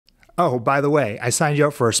Oh, by the way, I signed you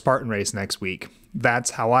up for a Spartan race next week. That's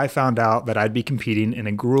how I found out that I'd be competing in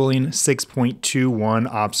a grueling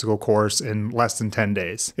 6.21 obstacle course in less than 10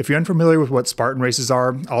 days. If you're unfamiliar with what Spartan races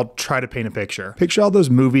are, I'll try to paint a picture. Picture all those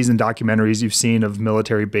movies and documentaries you've seen of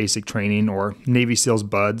military basic training or Navy SEALs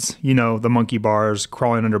buds. You know, the monkey bars,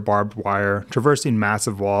 crawling under barbed wire, traversing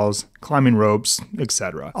massive walls, climbing ropes,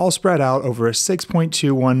 etc. All spread out over a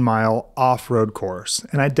 6.21 mile off-road course,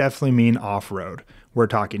 and I definitely mean off-road. We're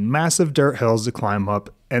talking massive dirt hills to climb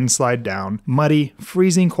up and slide down, muddy,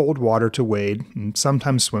 freezing cold water to wade and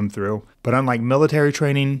sometimes swim through. But unlike military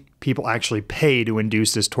training, people actually pay to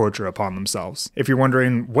induce this torture upon themselves. If you're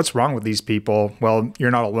wondering what's wrong with these people, well,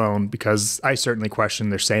 you're not alone, because I certainly question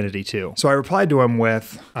their sanity too. So I replied to him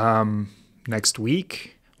with, next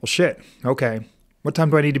week? Well, shit, okay. What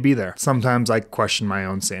time do I need to be there? Sometimes I question my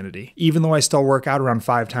own sanity. Even though I still work out around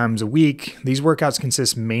 5 times a week, these workouts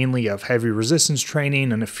consist mainly of heavy resistance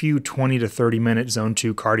training and a few 20 to 30 minute zone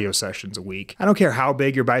 2 cardio sessions a week. I don't care how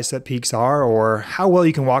big your bicep peaks are or how well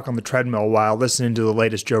you can walk on the treadmill while listening to the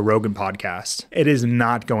latest Joe Rogan podcast. It is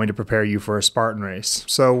not going to prepare you for a Spartan race.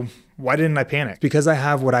 So why didn't I panic? Because I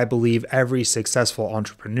have what I believe every successful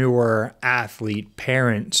entrepreneur, athlete,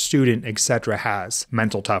 parent, student, etc. has: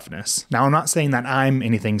 mental toughness. Now, I'm not saying that I'm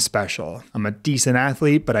anything special. I'm a decent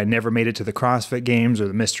athlete, but I never made it to the CrossFit Games or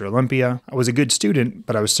the Mr. Olympia. I was a good student,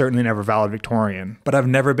 but I was certainly never valedictorian. But I've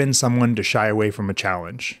never been someone to shy away from a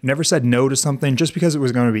challenge. Never said no to something just because it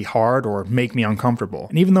was going to be hard or make me uncomfortable.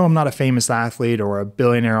 And even though I'm not a famous athlete or a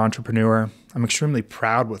billionaire entrepreneur, I'm extremely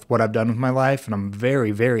proud with what I've done with my life, and I'm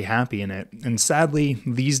very, very happy in it. And sadly,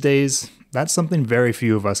 these days, that's something very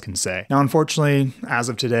few of us can say. Now, unfortunately, as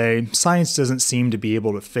of today, science doesn't seem to be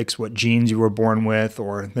able to fix what genes you were born with,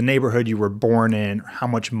 or the neighborhood you were born in, or how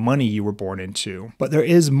much money you were born into. But there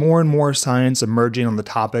is more and more science emerging on the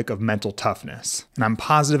topic of mental toughness. And I'm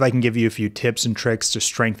positive I can give you a few tips and tricks to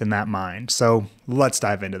strengthen that mind. So let's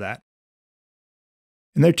dive into that.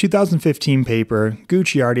 In their 2015 paper,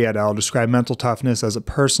 Gucciardi et al. Described mental toughness as a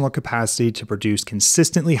personal capacity to produce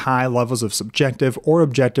consistently high levels of subjective or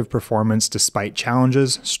objective performance despite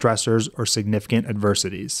challenges, stressors, or significant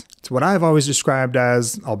adversities. It's what I've always described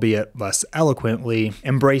as, albeit less eloquently,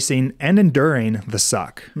 embracing and enduring the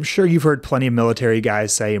suck. I'm sure you've heard plenty of military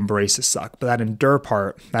guys say embrace the suck, but that endure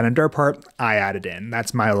part, I added in.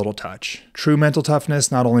 That's my little touch. True mental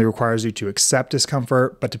toughness not only requires you to accept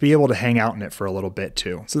discomfort, but to be able to hang out in it for a little bit too.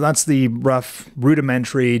 So that's the rough,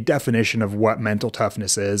 rudimentary definition of what mental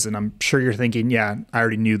toughness is, and I'm sure you're thinking, yeah, I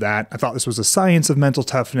already knew that. I thought this was a science of mental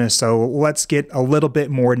toughness, so let's get a little bit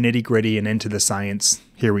more nitty-gritty and into the science.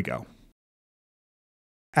 Here we go.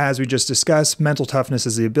 As we just discussed, mental toughness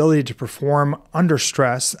is the ability to perform under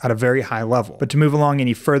stress at a very high level. But to move along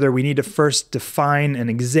any further, we need to first define and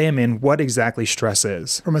examine what exactly stress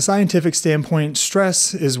is. From a scientific standpoint,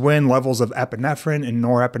 stress is when levels of epinephrine and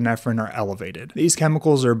norepinephrine are elevated. These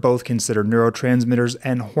chemicals are both considered neurotransmitters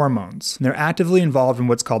and hormones. And they're actively involved in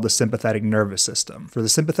what's called the sympathetic nervous system. For the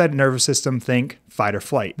sympathetic nervous system, think fight or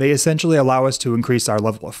flight. They essentially allow us to increase our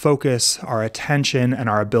level of focus, our attention, and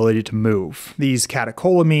our ability to move. These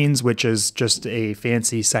catecholamines, which is just a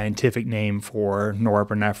fancy scientific name for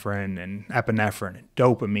norepinephrine and epinephrine and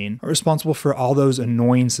dopamine, are responsible for all those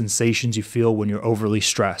annoying sensations you feel when you're overly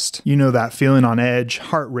stressed. You know that feeling on edge,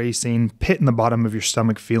 heart racing, pit in the bottom of your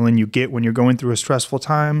stomach feeling you get when you're going through a stressful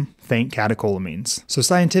time? Think catecholamines. So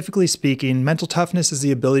scientifically speaking, mental toughness is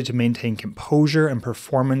the ability to maintain composure and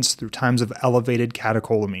performance through times of elevated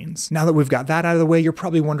catecholamines. Now that we've got that out of the way, you're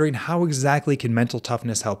probably wondering, how exactly can mental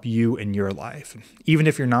toughness help you in your life? Even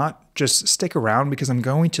if you're not, just stick around, because I'm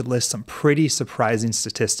going to list some pretty surprising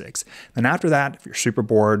statistics. And after that, if you're super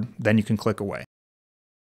bored, then you can click away.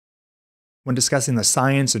 When discussing the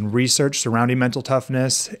science and research surrounding mental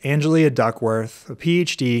toughness, Angelia Duckworth, a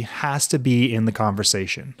PhD, has to be in the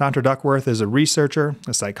conversation. Dr. Duckworth is a researcher,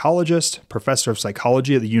 a psychologist, professor of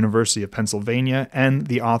psychology at the University of Pennsylvania, and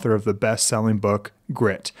the author of the best-selling book,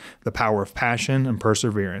 Grit, The Power of Passion and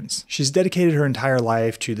Perseverance. She's dedicated her entire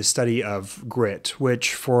life to the study of grit,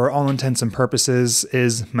 which, for all intents and purposes,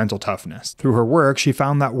 is mental toughness. Through her work, she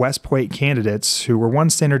found that West Point candidates who were one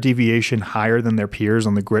standard deviation higher than their peers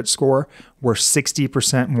on the grit score were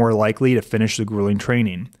 60% more likely to finish the grueling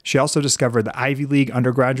training. She also discovered that Ivy League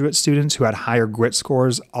undergraduate students who had higher grit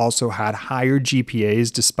scores also had higher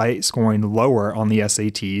GPAs despite scoring lower on the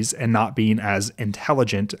SATs and not being as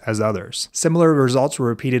intelligent as others. Similar results were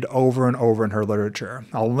repeated over and over in her literature.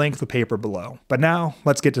 I'll link the paper below. But now,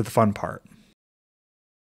 let's get to the fun part.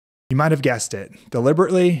 You might have guessed it.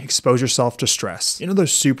 Deliberately expose yourself to stress. You know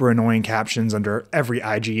those super annoying captions under every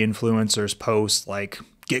IG influencer's post like,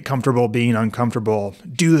 get comfortable being uncomfortable,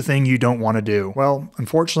 do the thing you don't want to do. Well,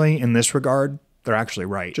 unfortunately, in this regard, they're actually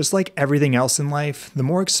right. Just like everything else in life, the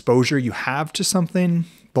more exposure you have to something,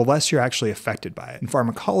 the less you're actually affected by it. In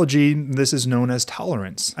pharmacology, this is known as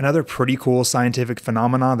tolerance. Another pretty cool scientific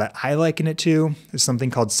phenomena that I liken it to is something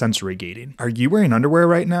called sensory gating. Are you wearing underwear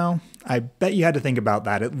right now? I bet you had to think about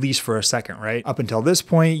that at least for a second, right? Up until this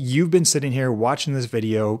point, you've been sitting here watching this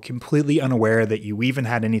video completely unaware that you even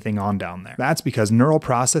had anything on down there. That's because neural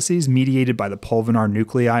processes mediated by the pulvinar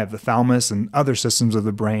nuclei of the thalamus and other systems of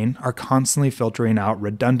the brain are constantly filtering out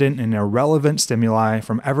redundant and irrelevant stimuli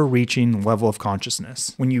from ever-reaching level of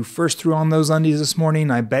consciousness. When you first threw on those undies this morning,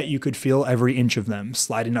 I bet you could feel every inch of them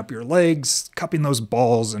sliding up your legs, cupping those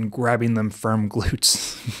balls, and grabbing them firm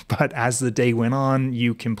glutes. But as the day went on,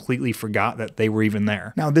 you completely forgot that they were even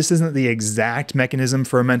there. Now, this isn't the exact mechanism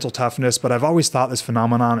for mental toughness, but I've always thought this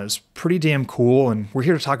phenomenon is pretty damn cool, and we're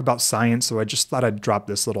here to talk about science, so I just thought I'd drop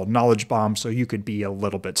this little knowledge bomb so you could be a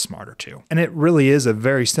little bit smarter too. And it really is a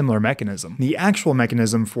very similar mechanism. The actual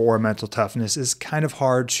mechanism for mental toughness is kind of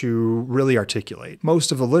hard to really articulate.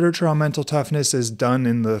 Most of the literature on mental toughness is done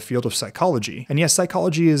in the field of psychology. And yes,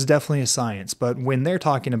 psychology is definitely a science, but when they're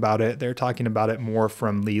talking about it, they're talking about it more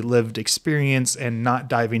from the lived experience and not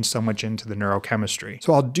diving so much into the neurochemistry.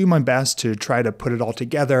 So I'll do my best to try to put it all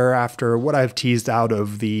together after what I've teased out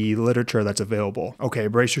of the literature that's available. Okay,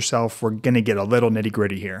 brace yourself, we're gonna get a little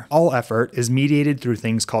nitty-gritty here. All effort is mediated through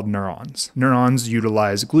things called neurons. Neurons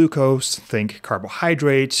utilize glucose, think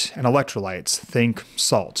carbohydrate, and electrolytes, think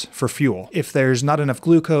salt, for fuel. If there's not enough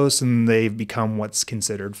glucose and they've become what's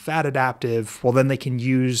considered fat adaptive, well then they can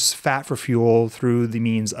use fat for fuel through the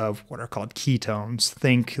means of what are called ketones,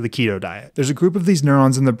 think the keto diet. There's a group of these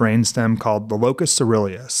neurons in the brainstem called the locus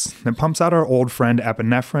coeruleus that pumps out our old friend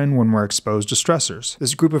epinephrine when we're exposed to stressors.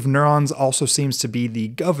 This group of neurons also seems to be the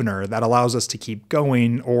governor that allows us to keep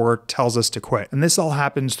going or tells us to quit. And this all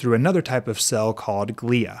happens through another type of cell called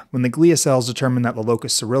glia. When the glia cells determine that the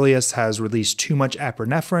locus coeruleus has released too much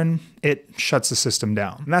epinephrine, it shuts the system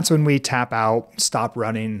down. And that's when we tap out, stop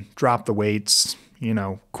running, drop the weights,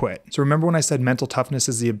 quit. So remember when I said mental toughness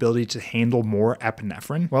is the ability to handle more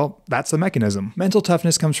epinephrine? Well, that's the mechanism. Mental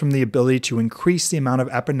toughness comes from the ability to increase the amount of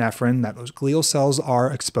epinephrine that those glial cells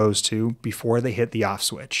are exposed to before they hit the off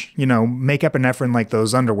switch. Make epinephrine like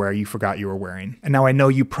those underwear you forgot you were wearing. And now I know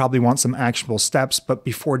you probably want some actionable steps, but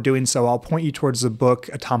before doing so, I'll point you towards the book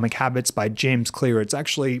Atomic Habits by James Clear. It's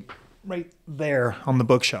actually right there on the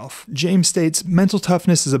bookshelf. James states, mental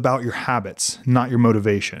toughness is about your habits, not your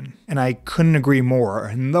motivation. And I couldn't agree more.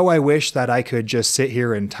 And though I wish that I could just sit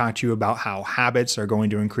here and talk to you about how habits are going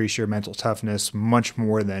to increase your mental toughness much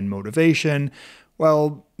more than motivation,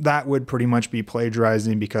 well, that would pretty much be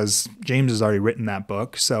plagiarizing because James has already written that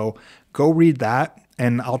book. So go read that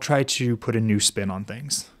and I'll try to put a new spin on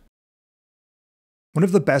things. One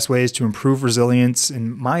of the best ways to improve resilience,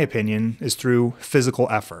 in my opinion, is through physical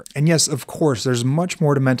effort. And yes, of course, there's much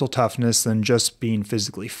more to mental toughness than just being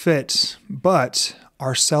physically fit, but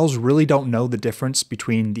our cells really don't know the difference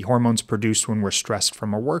between the hormones produced when we're stressed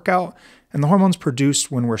from a workout and the hormones produced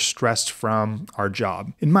when we're stressed from our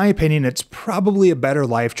job. In my opinion, it's probably a better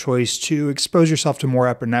life choice to expose yourself to more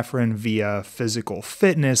epinephrine via physical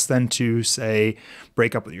fitness than to, say,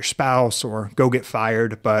 break up with your spouse or go get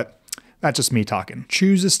fired, but that's just me talking.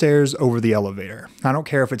 Choose the stairs over the elevator. I don't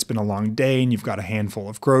care if it's been a long day and you've got a handful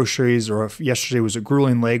of groceries, or if yesterday was a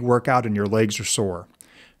grueling leg workout and your legs are sore.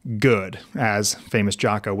 Good, as famous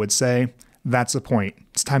Jocko would say. That's the point.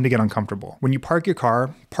 It's time to get uncomfortable. When you park your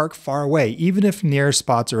car, park far away, even if near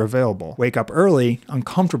spots are available. Wake up early,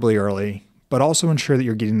 uncomfortably early, but also ensure that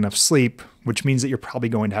you're getting enough sleep, which means that you're probably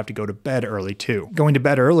going to have to go to bed early too. Going to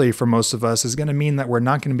bed early for most of us is going to mean that we're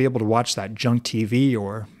not going to be able to watch that junk TV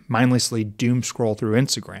or mindlessly doom scroll through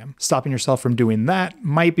Instagram. Stopping yourself from doing that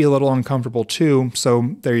might be a little uncomfortable too,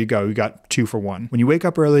 so there you go, you got 2 for 1. When you wake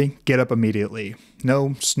up early, get up immediately.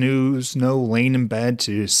 No snooze, no laying in bed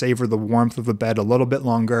to savor the warmth of the bed a little bit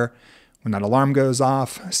longer. When that alarm goes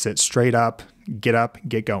off, sit straight up,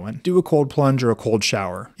 get going. Do a cold plunge or a cold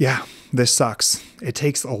shower. Yeah, this sucks. It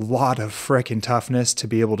takes a lot of frickin' toughness to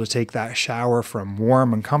be able to take that shower from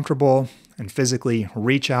warm and comfortable and physically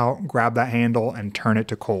reach out, grab that handle, and turn it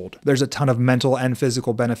to cold. There's a ton of mental and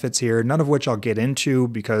physical benefits here, none of which I'll get into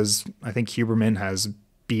because I think Huberman has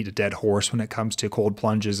beat a dead horse when it comes to cold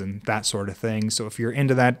plunges and that sort of thing. So if you're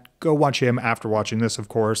into that, go watch him after watching this, of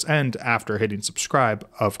course, and after hitting subscribe,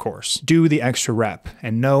 of course. Do the extra rep,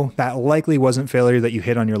 and no, that likely wasn't failure that you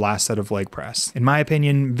hit on your last set of leg press. In my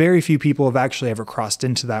opinion, very few people have actually ever crossed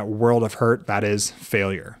into that world of hurt that is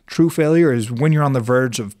failure. True failure is when you're on the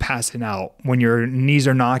verge of passing out, when your knees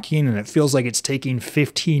are knocking and it feels like it's taking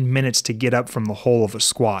 15 minutes to get up from the hole of a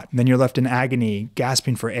squat. And then you're left in agony,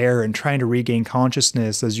 gasping for air and trying to regain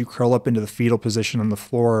consciousness as you curl up into the fetal position on the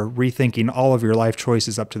floor, rethinking all of your life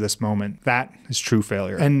choices up to this moment. That is true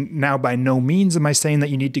failure. And now by no means am I saying that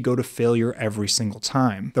you need to go to failure every single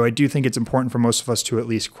time, though I do think it's important for most of us to at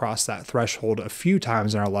least cross that threshold a few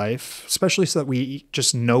times in our life, especially so that we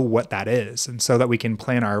just know what that is and so that we can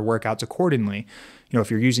plan our workouts accordingly. You know,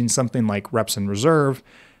 if you're using something like reps in reserve,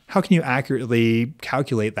 how can you accurately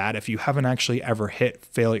calculate that if you haven't actually ever hit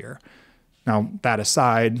failure? Now, that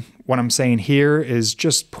aside, what I'm saying here is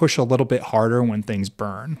just push a little bit harder when things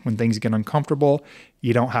burn. When things get uncomfortable,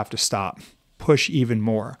 you don't have to stop. Push even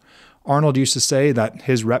more. Arnold used to say that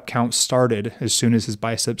his rep count started as soon as his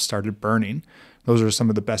biceps started burning. Those are some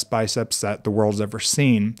of the best biceps that the world's ever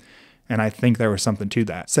seen. And I think there was something to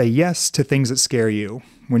that. Say yes to things that scare you.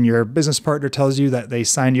 When your business partner tells you that they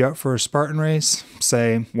signed you up for a Spartan race,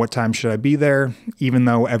 say, what time should I be there? Even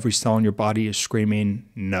though every cell in your body is screaming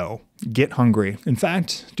no. Get hungry. In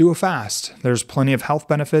fact, do a fast. There's plenty of health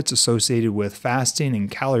benefits associated with fasting and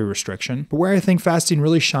calorie restriction. But where I think fasting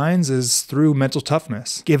really shines is through mental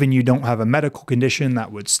toughness. Given you don't have a medical condition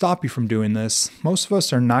that would stop you from doing this, most of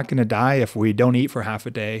us are not going to die if we don't eat for half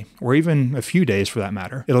a day, or even a few days for that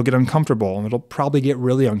matter. It'll get uncomfortable, and it'll probably get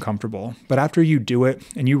really uncomfortable. But after you do it,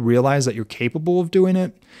 and you realize that you're capable of doing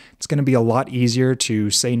it, it's going to be a lot easier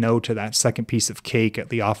to say no to that second piece of cake at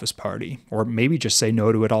the office party, or maybe just say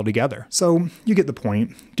no to it altogether. So you get the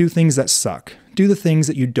point. Do things that suck. Do the things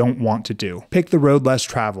that you don't want to do. Pick the road less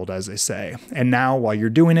traveled, as they say. And now, while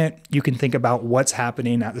you're doing it, you can think about what's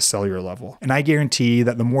happening at the cellular level. And I guarantee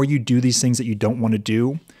that the more you do these things that you don't want to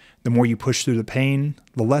do, the more you push through the pain,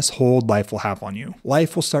 the less hold life will have on you.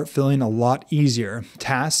 Life will start feeling a lot easier.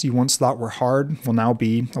 Tasks you once thought were hard will now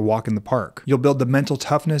be a walk in the park. You'll build the mental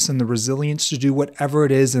toughness and the resilience to do whatever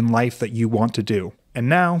it is in life that you want to do. And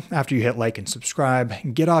now, after you hit like and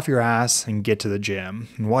subscribe, get off your ass and get to the gym.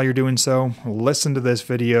 And while you're doing so, listen to this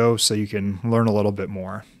video so you can learn a little bit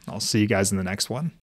more. I'll see you guys in the next one.